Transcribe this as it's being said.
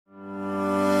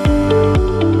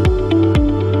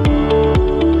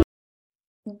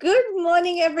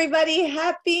morning, everybody.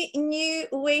 Happy new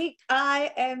week.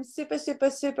 I am super, super,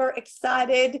 super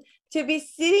excited to be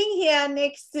sitting here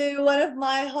next to one of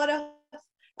my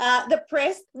the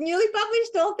press newly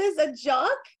published authors,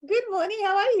 Ajok. Good morning.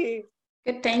 How are you?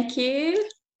 Good, thank you.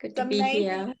 Good It's to be amazing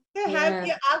here. to have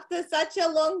you after such a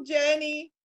long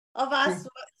journey of us.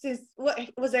 Since what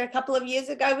was there a couple of years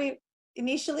ago we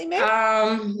initially met?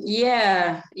 Around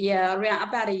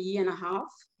about a year and a half.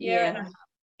 Year and a Yeah, half.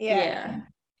 Yeah. yeah.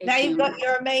 Now you've 18 got months.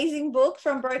 your amazing book,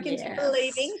 From Broken to Yes,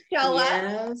 Believing. Show us.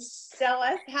 yes. Show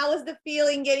us. How was the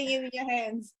feeling getting it in your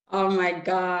hands? Oh my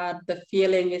God, the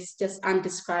feeling is just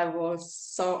undescribable.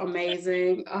 So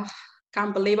amazing. Oh,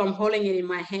 can't believe I'm holding it in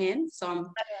my hand. So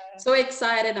I'm so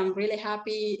excited. I'm really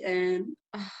happy, and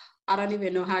I don't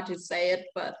even know how to say it,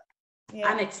 but Yeah.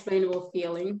 unexplainable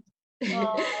feeling.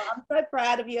 Oh, I'm so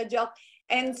proud of you, Jock.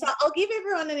 And so I'll give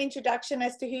everyone an introduction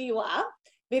as to who you are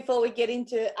before we get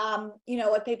into,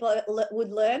 what people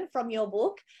would learn from your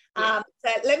book. Yeah.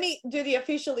 So let me do the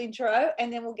official intro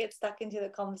and then we'll get stuck into the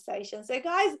conversation. So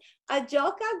guys,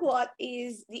 Ajok Agwat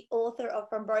is the author of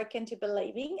From Broken to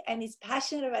Believing and is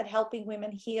passionate about helping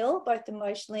women heal both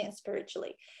emotionally and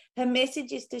spiritually. Her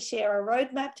message is to share a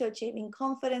roadmap to achieving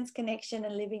confidence, connection,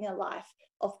 and living a life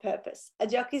of purpose.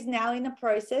 Ajok is now in the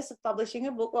process of publishing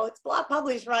a book. Well, it's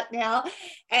published right now,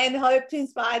 and hope to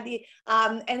inspire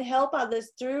and help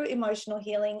others through emotional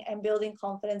healing and building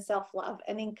confidence, self-love,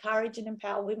 and encourage and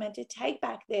empower women to take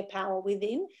back their power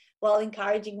within while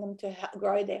encouraging them to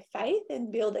grow their faith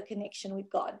and build a connection with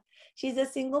God. She's a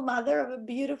single mother of a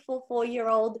beautiful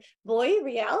 4-year-old boy,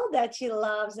 Riel, that she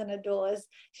loves and adores.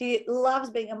 She loves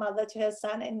being a mother to her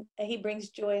son, and he brings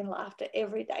joy and laughter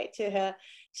every day to her.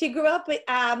 She grew up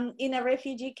in a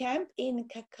refugee camp in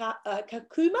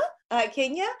Kakuma,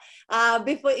 Kenya,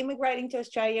 before immigrating to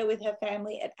Australia with her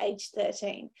family at age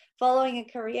 13. Following a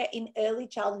career in early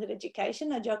childhood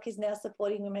education, Ajok is now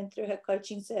supporting women through her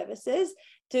coaching services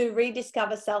to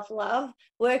rediscover self-love,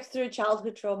 work through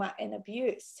childhood trauma and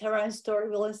abuse. Her own story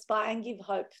will inspire and give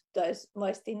hope to those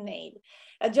most in need.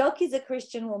 Ajok is a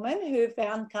Christian woman who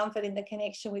found comfort in the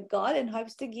connection with God and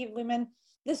hopes to give women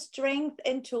the strength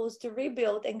and tools to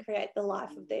rebuild and create the life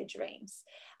of their dreams.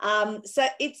 So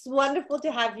it's wonderful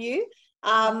to have you.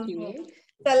 Thank you.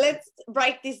 So let's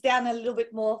break this down a little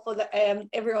bit more for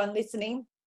everyone listening.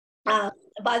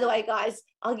 By the way, guys,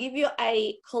 I'll give you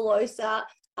a closer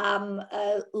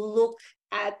look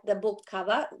at the book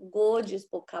cover. Gorgeous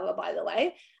book cover, by the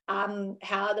way.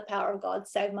 How the Power of God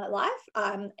Saved My Life.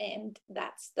 And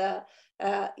that's the,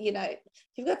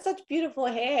 you've got such beautiful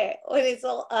hair when it's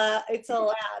all out.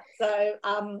 So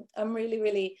I'm really,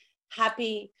 really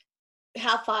happy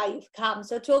how far you've come.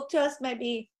 So talk to us,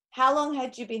 maybe how long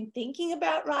had you been thinking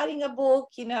about writing a book,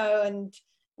 and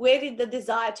where did the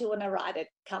desire to want to write it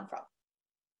come from?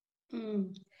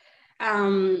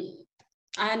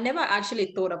 I never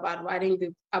actually thought about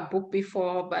writing a book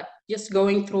before, but just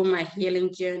going through my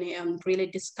healing journey and really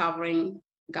discovering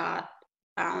God.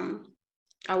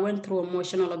 I went through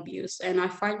emotional abuse and I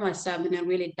find myself in a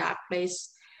really dark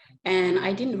place, and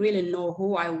I didn't really know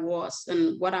who I was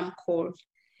and what I'm called.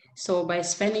 So by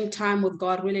spending time with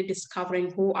God, really discovering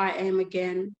who I am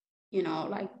again,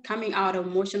 like coming out of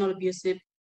emotional abuse,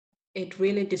 it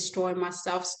really destroyed my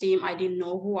self-esteem. I didn't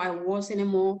know who I was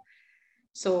anymore.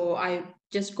 So I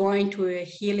just going to a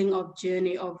healing of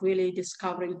journey of really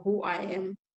discovering who I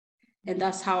am. And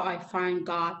that's how I find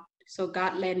God. So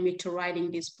God led me to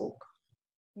writing this book.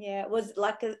 Yeah, was it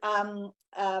like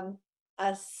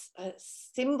a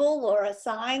symbol or a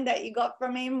sign that you got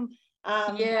from him?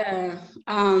 Yeah.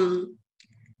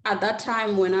 At that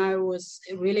time when I was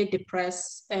really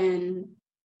depressed and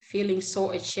feeling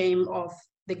so ashamed of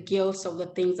the guilt of the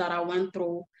things that I went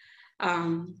through,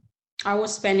 um, I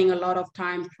was spending a lot of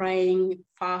time praying,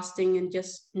 fasting, and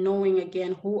just knowing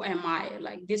again, who am I?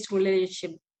 Like this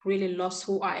relationship really lost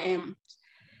who I am.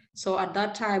 So at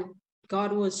that time,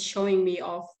 God was showing me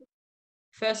of,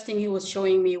 first thing he was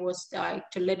showing me was like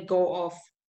to let go of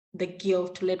the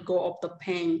guilt, to let go of the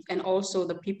pain, and also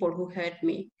the people who hurt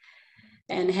me.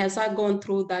 And as I gone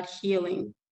through that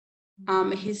healing,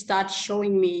 he started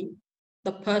showing me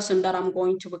the person that I'm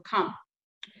going to become.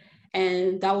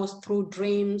 And that was through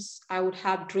dreams. I would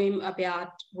have dream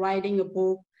about writing a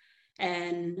book,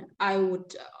 and I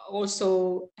would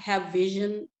also have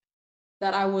vision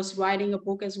that I was writing a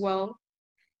book as well.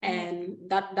 And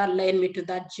that led me to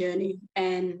that journey.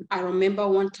 And I remember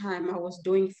one time I was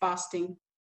doing fasting,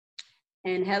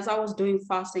 and as I was doing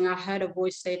fasting, I heard a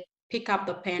voice say, pick up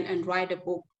the pen and write a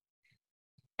book.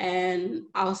 And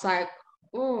I was like,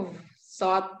 oh. So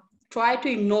I tried to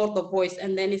ignore the voice,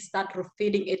 and then it started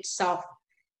repeating itself.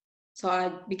 So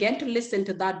I began to listen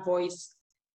to that voice.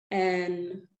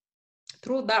 And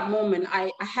through that moment, I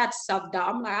had self-doubt.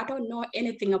 I'm like, I don't know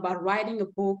anything about writing a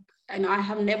book, and I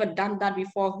have never done that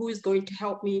before. Who is going to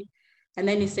help me? And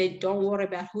then he said, don't worry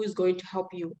about who is going to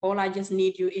help you. All I just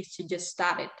need you is to just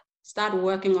start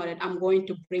working on it. I'm going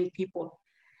to bring people.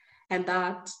 And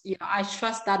that, I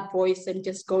trust that voice and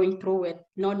just going through it,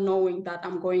 not knowing that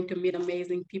I'm going to meet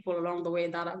amazing people along the way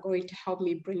that are going to help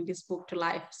me bring this book to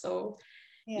life. So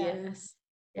Yeah. yes.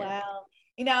 Yeah. Wow.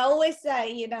 I always say,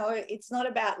 it's not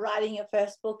about writing your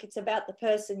first book, it's about the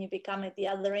person you become at the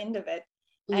other end of it.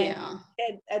 And Yeah.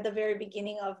 at the very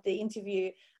beginning of the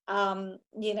interview,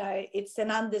 it's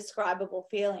an undescribable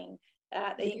feeling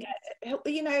that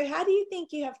you go, how do you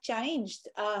think you have changed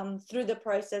through the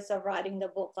process of writing the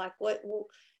book? Like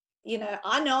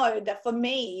I know that for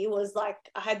me, it was like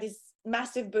I had this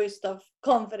massive boost of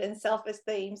confidence,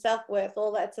 self-esteem, self-worth,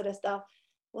 all that sort of stuff.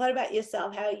 What about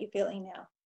yourself? How are you feeling now?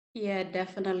 Yeah,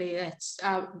 definitely.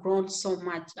 I've grown so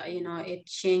much. It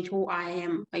changed who I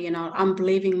am. I'm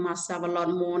believing myself a lot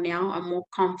more now. I'm more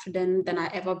confident than I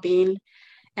ever been.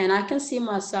 And I can see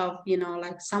myself,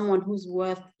 like someone who's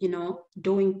worth,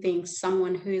 doing things,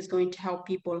 someone who is going to help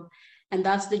people. And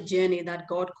that's the journey that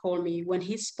God called me. When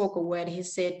He spoke a word, He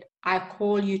said, I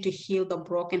call you to heal the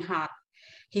broken heart.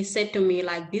 He said to me,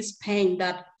 like, this pain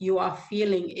that you are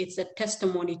feeling, it's a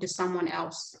testimony to someone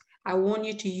else. I want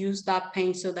you to use that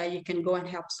pain so that you can go and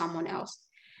help someone else,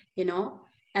 you know?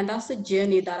 And that's the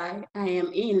journey that I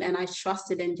am in, and I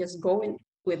trusted and just going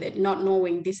with it, not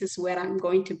knowing this is where I'm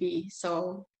going to be.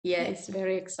 So yeah, it's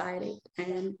very exciting.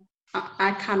 And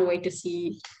I can't wait to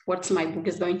see what my book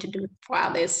is going to do for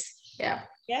others. Yeah.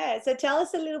 Yeah. So tell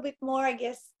us a little bit more, I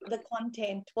guess, the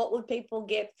content. What would people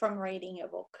get from reading your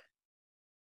book?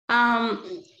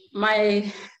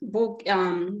 My book,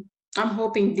 I'm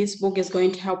hoping this book is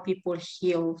going to help people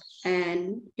heal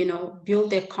and,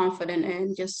 build their confidence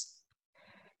and just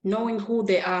knowing who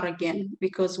they are again.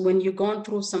 Because when you've gone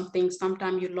through something,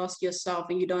 sometimes you lost yourself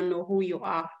and you don't know who you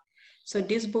are. So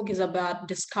this book is about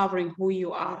discovering who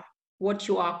you are, what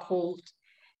you are called,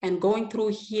 and going through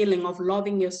healing of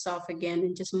loving yourself again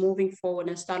and just moving forward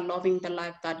and start loving the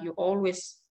life that you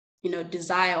always,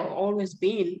 desire or always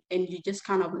been, and you just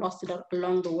kind of lost it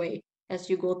along the way as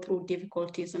you go through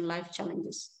difficulties and life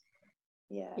challenges.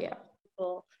 Yeah. Yeah.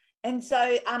 Cool. And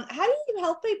so how do you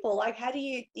help people? Like, how do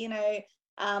you,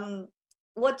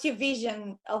 what's your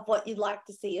vision of what you'd like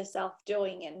to see yourself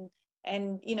doing?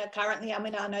 And currently, I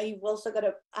mean, I know you've also got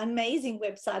an amazing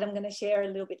website I'm going to share a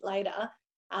little bit later.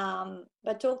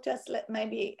 But talk to us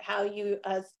maybe how you,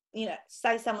 as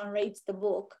say someone reads the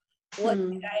book, what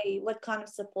kind of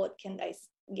support can they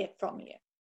get from you?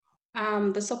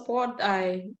 The support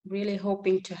I really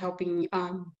hoping to helping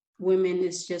women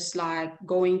is just like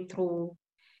going through.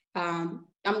 I'm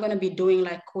going to be doing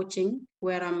like coaching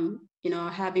where I'm,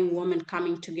 having women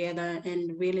coming together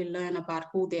and really learn about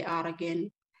who they are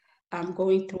again,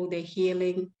 going through their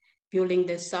healing, building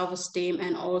their self-esteem,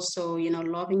 and also,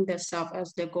 loving themselves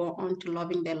as they go on to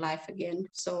loving their life again.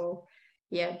 So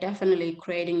yeah, definitely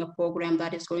creating a program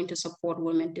that is going to support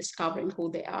women discovering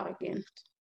who they are again.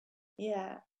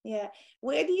 Yeah, yeah.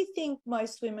 Where do you think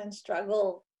most women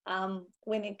struggle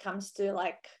when it comes to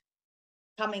like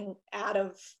coming out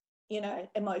of,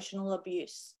 emotional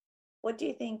abuse? What do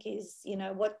you think is,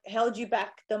 what held you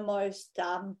back the most,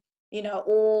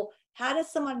 or how does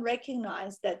someone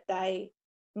recognize that they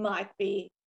might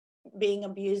be being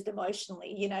abused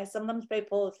emotionally? Sometimes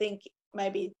people think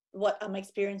maybe what I'm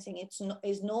experiencing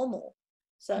is normal.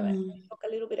 So talk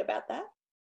a little bit about that.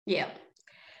 Yeah.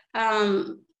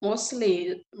 Most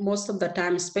of the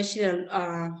time, especially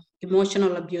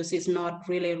emotional abuse is not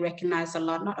really recognized a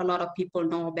lot. Not a lot of people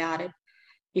know about it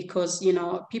because,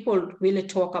 people really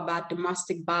talk about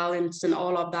domestic violence and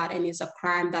all of that, and it's a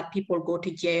crime that people go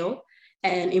to jail.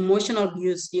 And emotional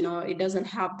abuse, it doesn't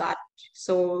have that.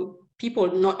 So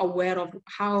people not aware of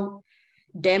how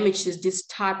damaged this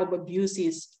type of abuse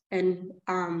is, and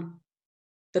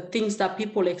the things that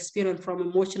people experience from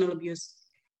emotional abuse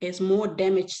is more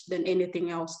damage than anything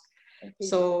else.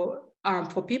 So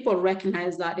for people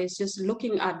recognize that, it's just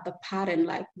looking at the pattern,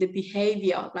 like the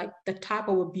behavior, like the type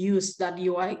of abuse that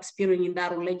you are experiencing in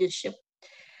that relationship.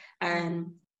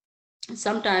 And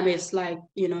sometimes it's like,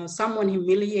 someone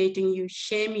humiliating you,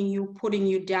 shaming you, putting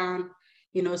you down.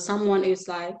 Someone is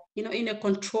like, in a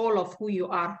control of who you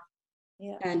are.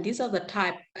 Yeah. And these are the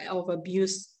type of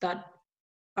abuse that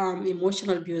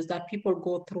emotional abuse that people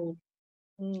go through.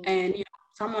 And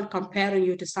someone comparing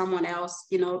you to someone else,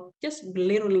 just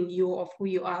belittling you of who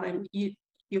you are, and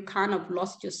you kind of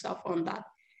lost yourself on that.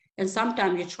 And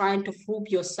sometimes you're trying to prove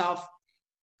yourself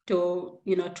to,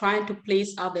 trying to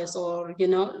please others, or,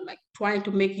 like trying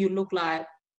to make you look like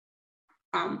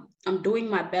I'm doing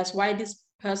my best. Why this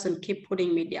person keep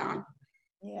putting me down?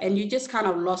 Yeah. And you just kind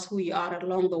of lost who you are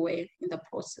along the way in the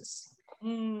process.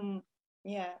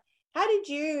 Yeah. How did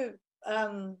you,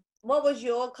 what was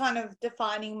your kind of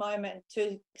defining moment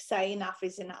to say enough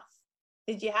is enough?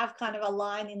 Did you have kind of a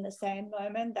line in the sand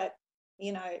moment that,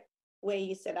 where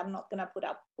you said, I'm not going to put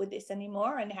up with this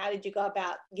anymore? And how did you go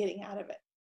about getting out of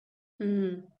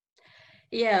it?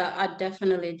 Yeah, I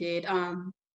definitely did.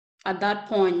 At that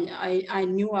point, I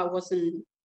knew I wasn't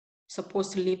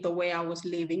supposed to live the way I was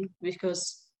living,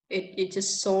 because it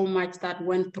just so much that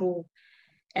went through.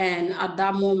 And at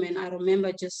that moment, I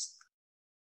remember just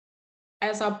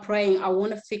as I'm praying, I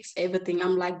want to fix everything.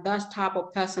 I'm like that type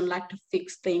of person, like to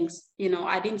fix things.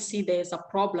 I didn't see there's a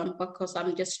problem because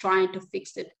I'm just trying to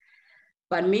fix it.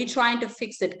 But me trying to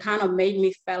fix it kind of made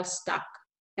me feel stuck.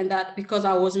 And that because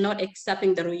I was not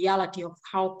accepting the reality of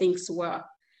how things were.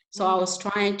 So I was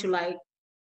trying to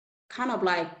kind of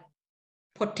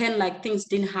pretend like things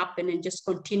didn't happen and just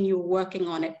continue working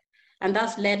on it. And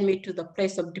that's led me to the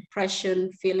place of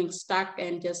depression, feeling stuck,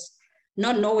 and just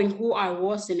not knowing who I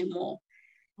was anymore.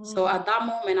 So at that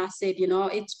moment, I said,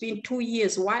 it's been 2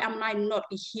 years. Why am I not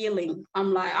healing?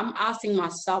 I'm asking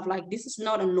myself, like, this is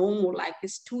not a normal, like,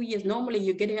 it's 2 years. Normally,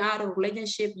 you're getting out of a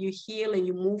relationship, you heal and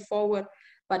you move forward.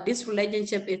 But this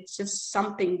relationship, it's just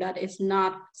something that is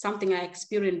not something I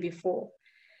experienced before.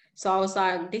 So I was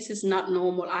like, this is not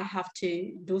normal. I have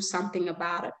to do something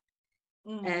about it.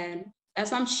 And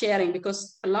as I'm sharing,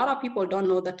 because a lot of people don't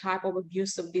know the type of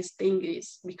abuse of this thing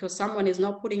is, because someone is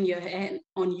not putting your hand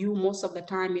on you most of the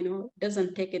time,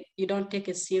 doesn't take it, you don't take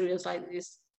it serious, like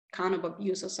this kind of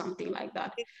abuse or something like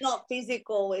that. It's not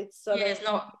physical, it's sort of, it's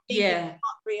not, it's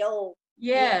not real.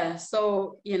 Yeah.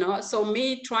 So, so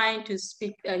me trying to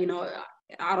speak, I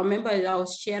remember I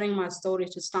was sharing my story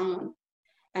to someone,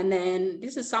 and then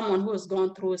this is someone who has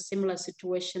gone through a similar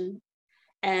situation,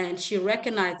 and she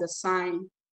recognized the sign.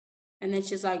 And then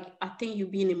she's like, I think you've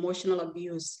been emotional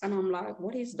abuse. And I'm like,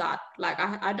 what is that? Like,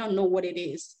 I don't know what it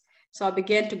is. So I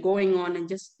began to going on and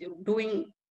just doing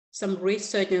some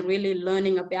research and really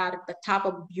learning about it, the type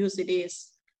of abuse it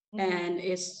is. And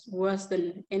it's worse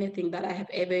than anything that I have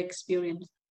ever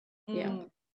experienced. Yeah.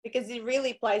 Because it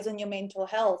really plays on your mental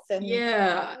health. And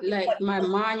yeah, like my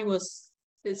mind was,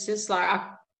 it's just like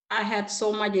I had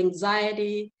so much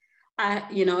anxiety.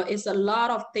 It's a lot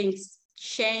of things.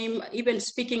 Shame, even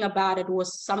speaking about it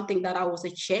was something that I was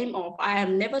ashamed of. I have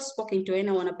never spoken to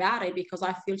anyone about it because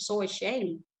I feel so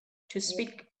ashamed to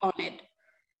speak on it.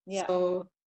 Yeah. So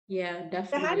yeah,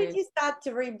 So how did definitely. you start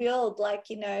to rebuild, like,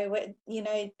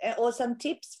 or some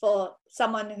tips for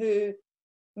someone who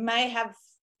may have,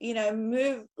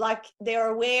 moved, like they're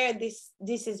aware this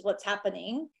is what's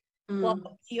happening?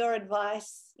 What's your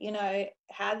advice?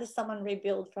 How does someone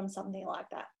rebuild from something like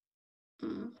that?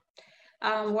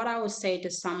 What I would say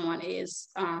to someone is,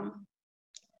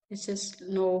 it's just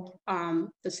know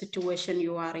the situation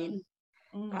you are in,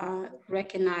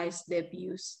 recognize the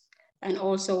abuse. And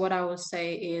also what I would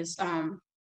say is,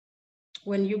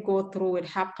 when you go through it,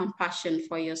 have compassion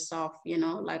for yourself.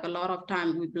 Like a lot of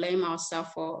time we blame ourselves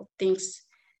for things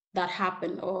that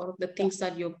happen or the things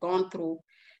that you've gone through.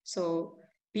 So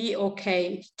be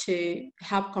okay to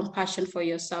have compassion for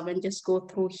yourself and just go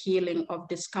through healing of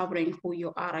discovering who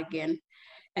you are again.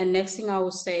 And next thing I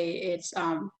would say is,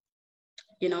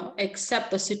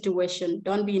 accept the situation.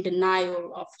 Don't be in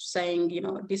denial of saying,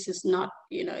 this is not,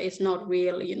 it's not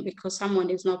real, because someone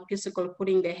is not physically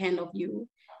putting their hand on you.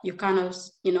 You kind of,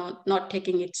 not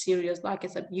taking it serious like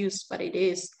it's abuse, but it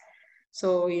is.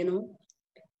 So,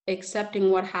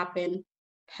 accepting what happened,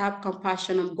 have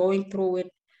compassion on going through it,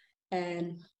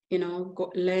 and,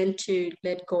 learn to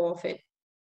let go of it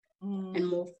and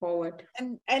move forward.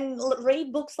 And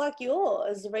read books like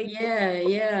yours. Read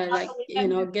Like,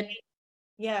 get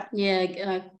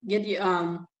you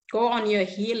go on your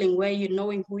healing where you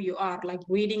knowing who you are, like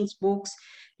reading books,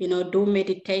 do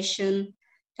meditation,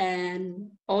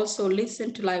 and also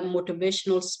listen to like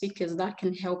motivational speakers that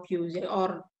can help you,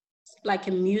 or like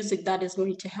a music that is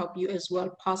going to help you as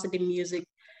well, positive music.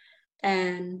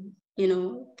 And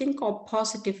think of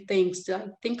positive things, like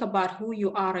think about who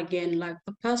you are again, like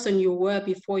the person you were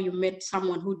before you met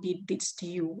someone who did this to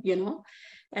you,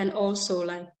 and also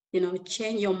like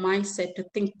change your mindset to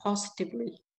think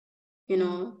positively.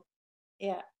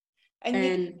 Yeah. And you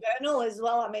can journal as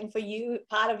well. I mean, for you,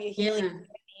 part of your healing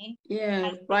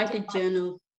journey. Write a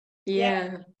journal.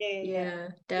 Yeah.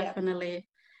 Definitely.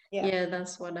 Yeah.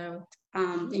 That's what I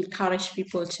would encourage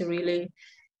people to really,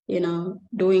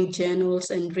 doing journals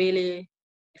and really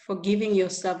forgiving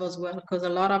yourself as well, because a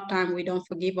lot of time we don't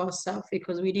forgive ourselves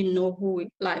because we didn't know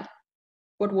like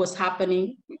what was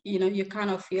happening. You kind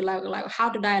of feel like how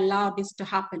did I allow this to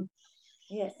happen?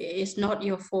 Yes. It's not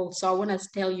your fault. So I want to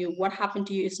tell you, what happened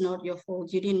to you is not your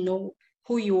fault. You didn't know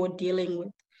who you were dealing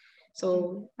with.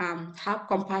 So have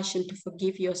compassion to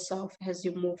forgive yourself as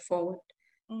you move forward.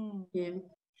 Mm. Yeah.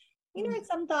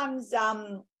 Sometimes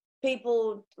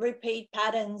people repeat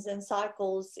patterns and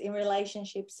cycles in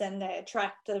relationships, and they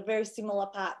attract a very similar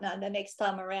partner the next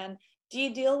time around. Do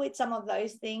you deal with some of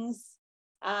those things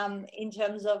in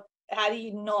terms of how do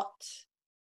you not,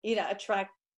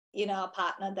 attract, a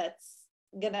partner that's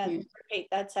going to repeat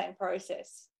that same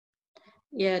process?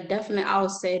 Yeah, definitely. I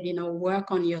would say,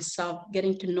 work on yourself,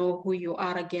 getting to know who you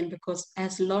are again, because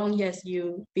as long as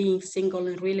you being single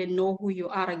and really know who you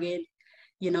are again,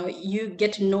 you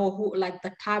get to know who, like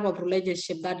the type of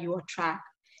relationship that you attract.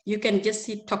 You can just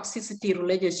see toxicity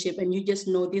relationship and you just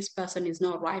know this person is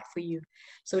not right for you.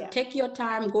 So take your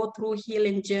time, go through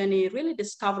healing journey, really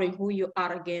discovering who you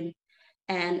are again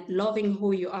and loving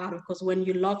who you are. Because when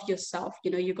you love yourself,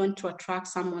 you're going to attract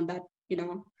someone that,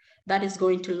 that is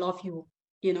going to love you,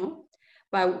 you know.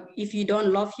 But if you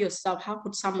don't love yourself, how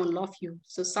could someone love you?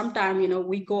 So sometimes,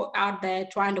 we go out there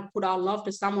trying to put our love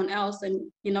to someone else and,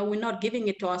 we're not giving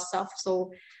it to ourselves.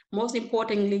 So most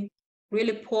importantly,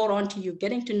 really pour onto you,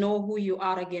 getting to know who you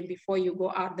are again before you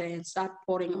go out there and start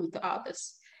pouring onto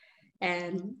others.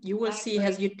 And you will see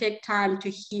as you take time to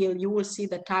heal, you will see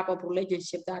the type of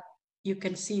relationship that you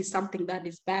can see something that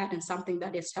is bad and something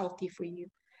that is healthy for you.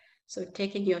 So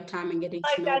taking your time and getting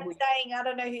to know that saying, I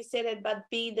don't know who said it, but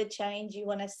be the change you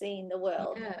want to see in the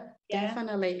world. Yeah,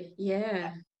 definitely.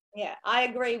 Yeah. Yeah, I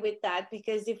agree with that,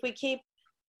 because if we keep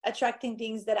attracting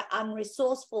things that are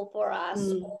unresourceful for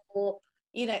us, or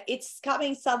it's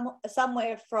coming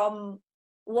somewhere from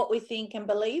what we think and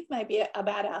believe maybe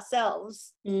about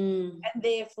ourselves, and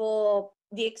therefore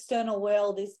the external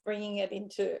world is bringing it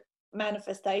into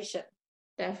manifestation.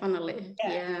 Definitely.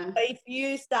 Yeah. So if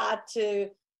you start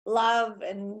to love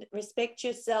and respect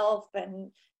yourself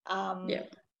and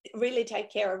really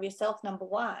take care of yourself, number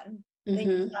one, then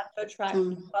you start to attract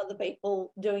other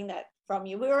people doing that from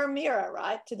you. We're a mirror,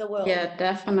 right, to the world. Yeah,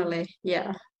 definitely.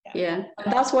 Yeah. Yeah.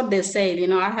 That's what they say.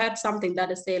 I heard something that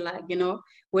they say, like,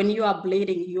 when you are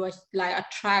bleeding, you are like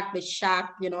attract the shark,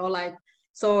 like,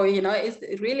 so,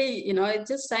 it's really, it's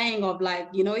just saying of like,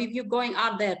 if you're going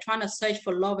out there trying to search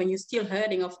for love and you're still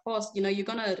hurting, of course, you're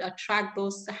going to attract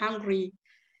those hungry,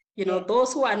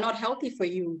 those who are not healthy for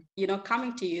you,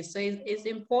 coming to you. So it's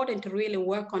important to really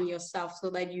work on yourself so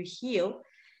that you heal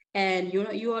and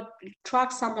you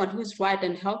attract someone who's right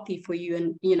and healthy for you,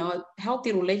 and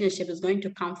healthy relationship is going to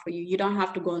come for you. You don't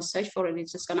have to go and search for it.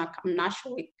 It's just going to come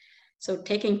naturally. So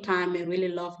taking time and really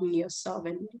loving yourself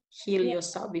and heal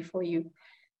yourself before you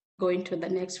go into the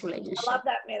next relationship. I love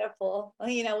that metaphor.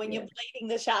 When you're bleeding,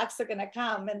 the sharks are going to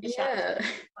come, and the sharks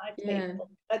people.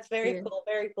 That's very cool.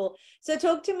 Very cool. So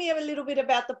talk to me a little bit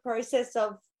about the process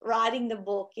of writing the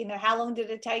book. How long did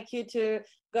it take you to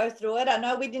go through it? I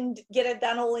know we didn't get it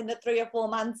done all in the 3 or 4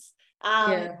 months.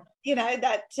 That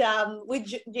we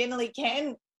generally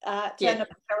can turn it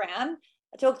around.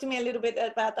 Talk to me a little bit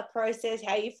about the process,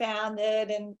 how you found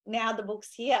it, and now the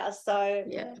book's here. So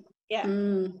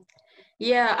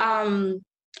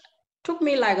took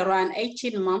me like around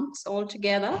 18 months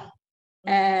altogether.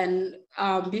 And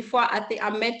before, I think I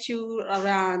met you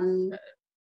around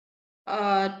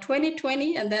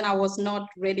 2020, and then I was not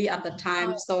ready at the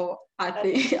time. So I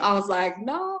think I was like,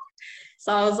 no.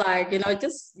 So I was like,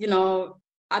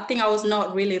 I think I was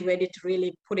not really ready to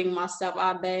really putting myself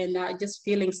out there, and just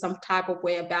feeling some type of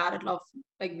way about it, of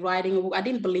like writing a book. I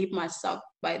didn't believe myself,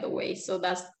 by the way. So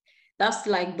that's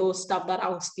like those stuff that I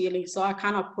was feeling. So I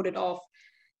kind of put it off.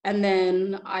 And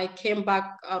then I came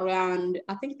back around,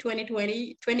 I think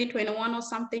 2020, 2021 or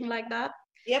something like that.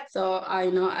 Yep. So I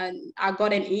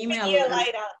got an email. A year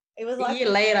later. It was like a year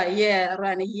later, yeah,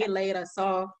 around a year later.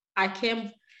 So I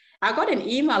got an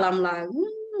email. I'm like,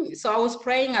 So I was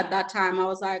praying at that time. I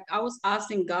was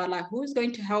asking God, like, who's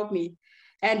going to help me?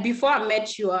 And before I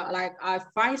met you, like, I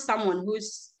find someone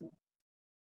who's,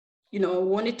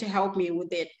 wanted to help me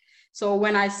with it. So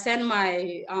when I sent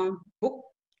my book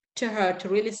to her to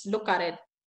really look at it,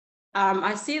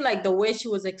 I see like the way she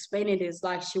was explaining it is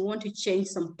like she wanted to change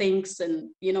some things and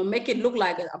make it look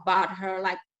like about her,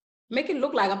 like make it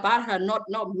look like about her,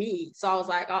 not me. So I was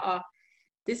like,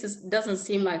 doesn't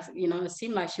seem like, it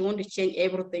seemed like she wanted to change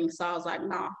everything. So I was like,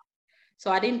 nah.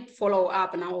 So I didn't follow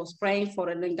up, and I was praying for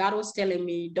it, and God was telling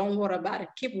me, don't worry about it,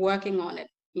 keep working on it,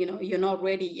 you're not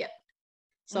ready yet.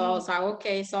 So I was like,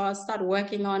 okay. So I started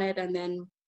working on it, and then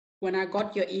when I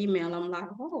got your email, I'm like,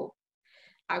 oh,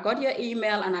 I got your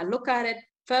email, and I look at it.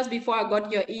 First, before I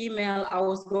got your email, I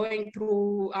was going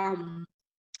through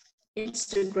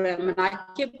Instagram, and I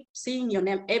keep seeing your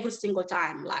name every single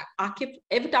time. Like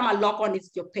every time I log on,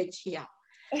 it's your page here.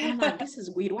 And I'm like, this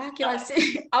is weird. Why can't I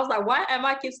see? I was like, why am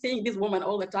I keep seeing this woman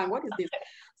all the time? What is this?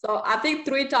 So I think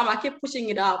 3 times I keep pushing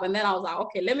it up, and then I was like,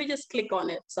 okay, let me just click on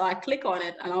it. So I click on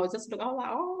it, and I was just looking. I was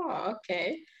like, oh,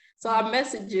 okay. So I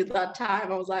messaged you that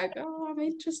time. I was like, oh, I'm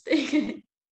interested.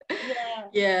 Yeah.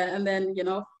 Yeah, and then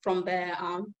from there,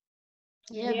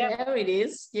 yeah, Yeah. there it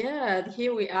is. Yeah,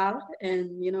 here we are.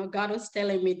 And God was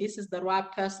telling me this is the right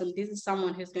person. This is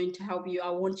someone who's going to help you. I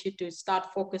want you to start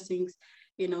focusing,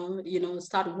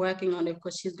 start working on it,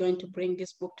 because she's going to bring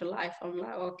this book to life. I'm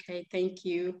like, okay, thank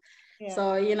you. Yeah.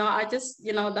 So, I just,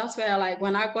 that's where, like,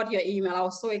 when I got your email, I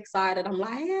was so excited. I'm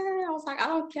like, yeah, I was like, I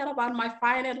don't care about my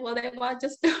finance, whatever, I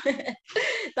just do it.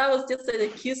 That was just the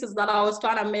excuses that I was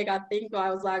trying to make. I think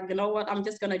I was like, you know what, I'm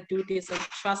just going to do this and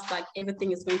trust like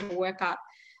everything is going to work out.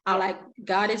 I like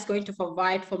God is going to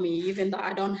provide for me, even though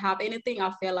I don't have anything.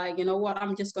 I feel like, you know what,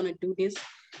 I'm just going to do this.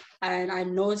 And I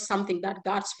know something that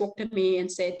God spoke to me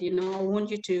and said, I want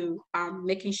you to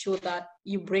making sure that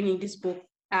you bringing this book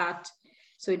out.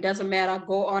 So it doesn't matter,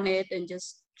 go on it and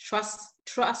just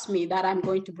trust me that I'm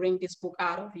going to bring this book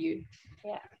out of you.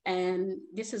 Yeah. And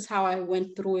this is how I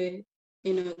went through it,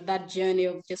 that journey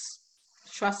of just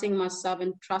trusting myself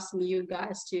and trusting you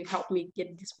guys to help me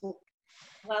get this book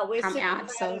Well, we're come super out.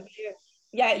 proud So of you.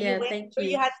 Yeah, you yeah, went thank through,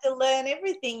 you you. had to learn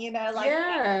everything, like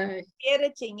Yeah,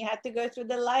 editing, you had to go through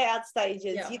the layout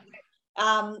stages.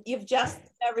 yeah, You've just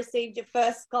received your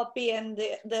first copy, and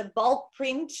the bulk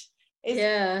print is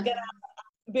yeah, going to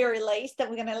be released, and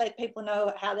we're going to let people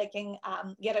know how they can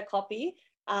get a copy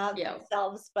yeah,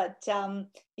 themselves. But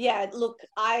yeah, look,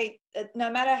 no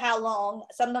matter how long,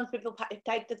 sometimes people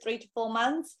take the 3 to 4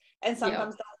 months, and yeah,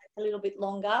 sometimes a little bit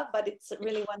longer, but it's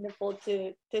really wonderful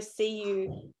to see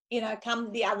you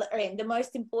come the other end. The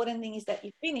most important thing is that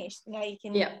you finished. You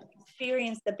can yeah,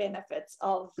 experience the benefits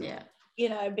of yeah,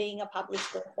 being a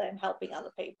published author and helping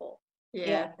other people. Yeah,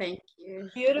 yeah, thank you.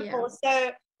 Yeah. beautiful.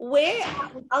 So where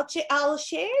I'll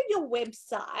share your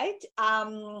website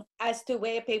as to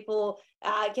where people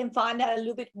can find out a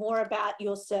little bit more about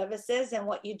your services and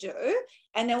what you do,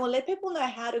 and then we'll let people know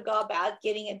how to go about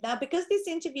getting it. Now, because this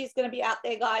interview is going to be out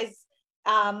there, guys,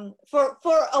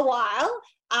 for a while,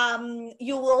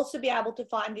 you will also be able to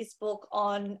find this book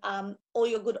on all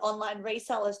your good online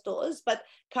reseller stores. But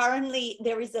currently,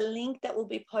 there is a link that will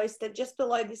be posted just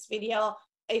below this video.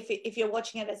 If you're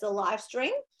watching it as a live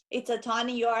stream, it's a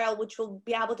tiny URL which will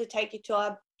be able to take you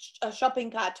to a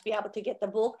shopping cart to be able to get the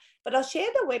book. But I'll share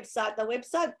the website.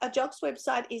 Ajok's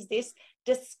website is this: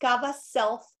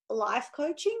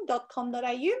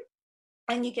 discoverselflifecoaching.com.au,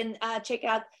 and you can check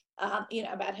out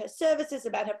about her services,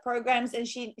 about her programs. And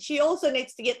she also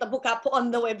needs to get the book up on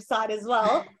the website as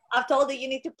well. I've told her you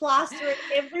need to plaster it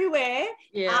everywhere,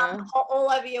 Yeah.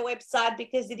 all over your website,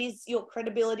 because it is your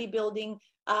credibility building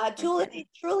tool. Okay. It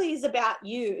truly is about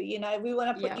you. We want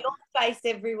to put Yeah, your face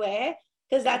everywhere,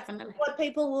 because that's definitely. what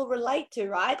people will relate to,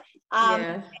 right?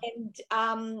 Yeah.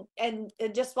 And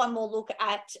just one more look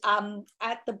at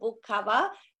the book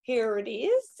cover. Here it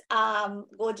is,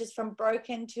 gorgeous. From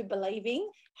Broken to Believing: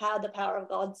 How the Power of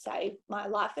God Saved My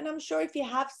Life. And I'm sure if you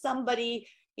have somebody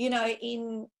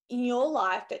in your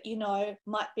life that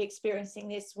might be experiencing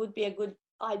this, would be a good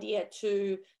idea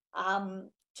to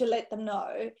let them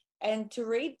know and to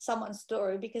read someone's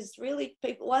story, because really,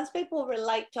 once people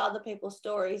relate to other people's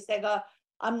stories, they go,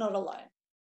 I'm not alone.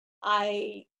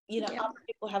 Yeah, Other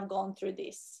people have gone through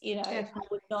this, I definitely.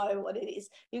 would know what it is.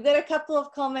 You've got a couple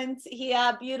of comments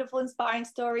here. Beautiful, inspiring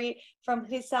story from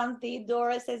Chrysanthi.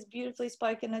 Dora says, beautifully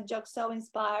spoken, Ajok, so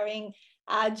inspiring.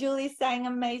 Julie saying,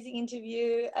 amazing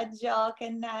interview, Ajok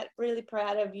and Nat, really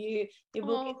proud of you. Your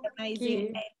book is Oh, thank amazing.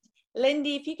 you.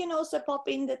 Lindy, if you can also pop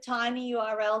in the tiny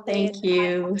URL there. Thank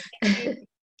you.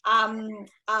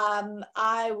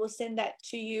 I will send that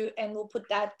to you, and we'll put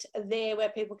that there where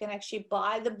people can actually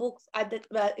buy the book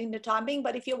in the time being.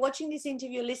 But if you're watching this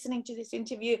interview, listening to this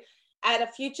interview at a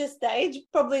future stage,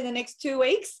 probably in the next 2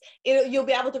 weeks, you'll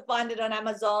be able to find it on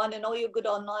Amazon and all your good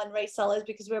online resellers,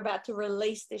 because we're about to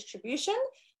release distribution.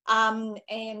 And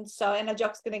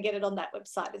Ajok's going to get it on that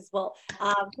website as well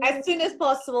as soon as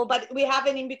possible. But we have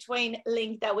an in-between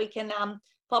link that we can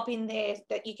pop in there,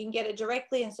 that you can get it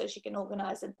directly, and so she can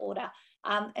organize an order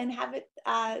and have it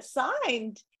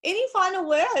signed. Any final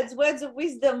words of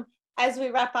wisdom as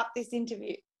we wrap up this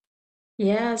interview?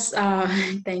 Yes,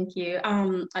 thank you.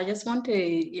 I just want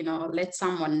to, let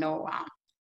someone know,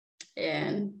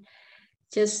 and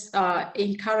just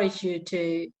encourage you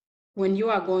to, when you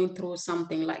are going through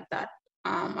something like that,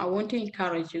 I want to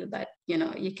encourage you that,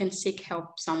 you can seek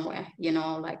help somewhere,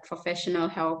 like professional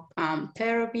help,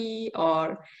 therapy,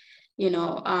 or,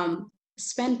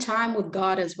 spend time with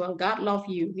God as well. God love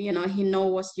you, he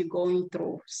knows what you're going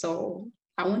through. So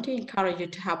I want to encourage you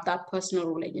to have that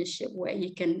personal relationship where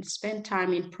you can spend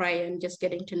time in prayer and just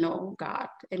getting to know God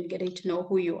and getting to know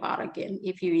who you are again,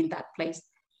 if you're in that place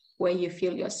where you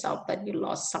feel yourself that you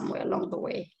lost somewhere along the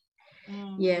way.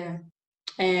 Yeah.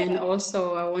 And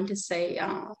also I want to say,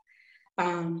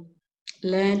 um,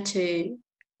 learn to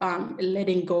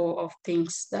letting go of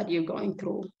things that you're going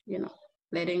through,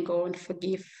 letting go and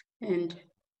forgive, and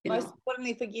most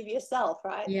importantly, forgive yourself,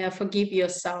 right? Yeah, forgive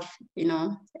yourself,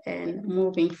 and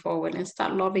moving forward and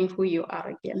start loving who you are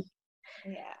again.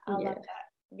 Yeah, I love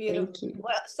that. Beautiful. Thank you.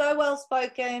 Well, so well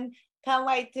spoken. Can't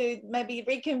wait to maybe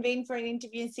reconvene for an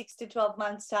interview in 6 to 12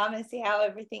 months' time and see how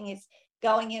everything is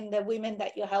going in the women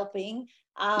that you're helping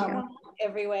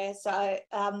everywhere. So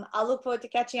I look forward to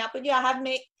catching up with you. I have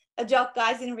met Ajok,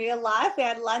 guys, in real life. We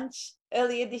had lunch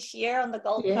earlier this year on the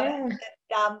Gold Coast. And,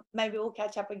 maybe we'll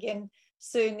catch up again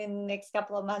soon in the next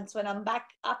couple of months when I'm back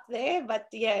up there. But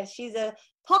yeah, she's a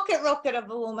pocket rocket of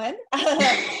a woman.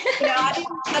 I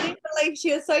didn't believe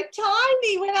she was so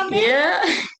tiny when I met her.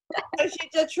 So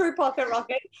she's a true pocket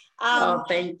rocket.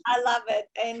 Thank you. I love it.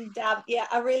 And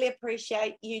I really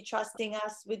appreciate you trusting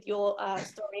us with your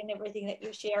story and everything that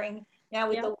you're sharing now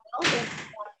with the world. And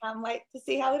I can't wait to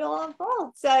see how it all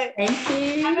unfolds. So thank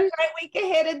you. Have a great week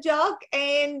ahead, Ajok.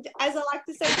 And as I like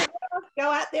to say, go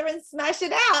out there and smash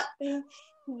it out.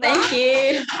 Thank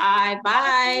you. Bye.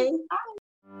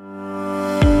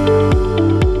 Bye.